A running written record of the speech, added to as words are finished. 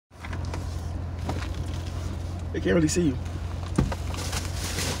They can't really see you.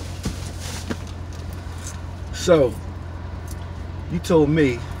 So, you told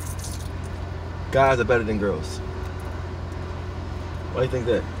me guys are better than girls. Why do you think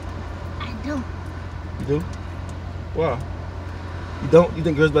that? I don't. You do? Why? You don't? You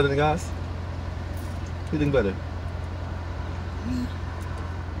think girls better than guys? Who you think better? Me.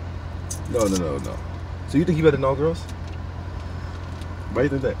 No. So you think you better than all girls? Why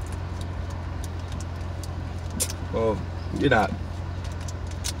do you think that? Well, you're not. I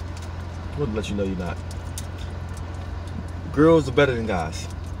want to let you know you're not. Girls are better than guys.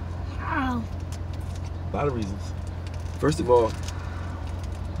 How? A lot of reasons. First of all,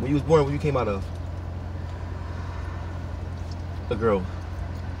 when you was born, when you came out of a girl's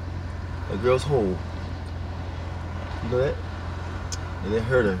hole. You know that? And it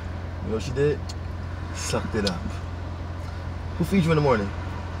hurt her. You know what she did? Sucked it up. Who feeds you in the morning?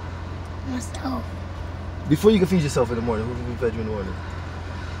 Myself. Before you can feed yourself in the morning, who fed you in the morning?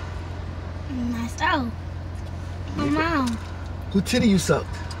 Myself. My mom. Who titty you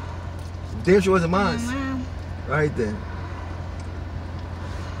sucked? Damn sure wasn't mine. My mom. Right then.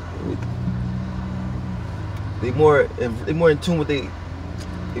 They more in tune with their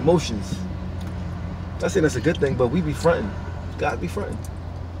emotions. I'm not saying that's a good thing, but we be fronting. God be fronting.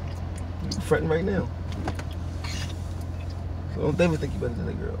 You be fronting right now. So don't ever think you're better than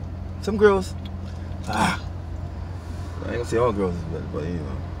a girl. Some girls, I ain't gonna say all girls is better, but you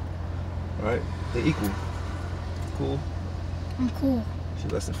know. Alright? They're equal. Cool? I'm cool. It's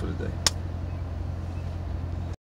your lesson for the day.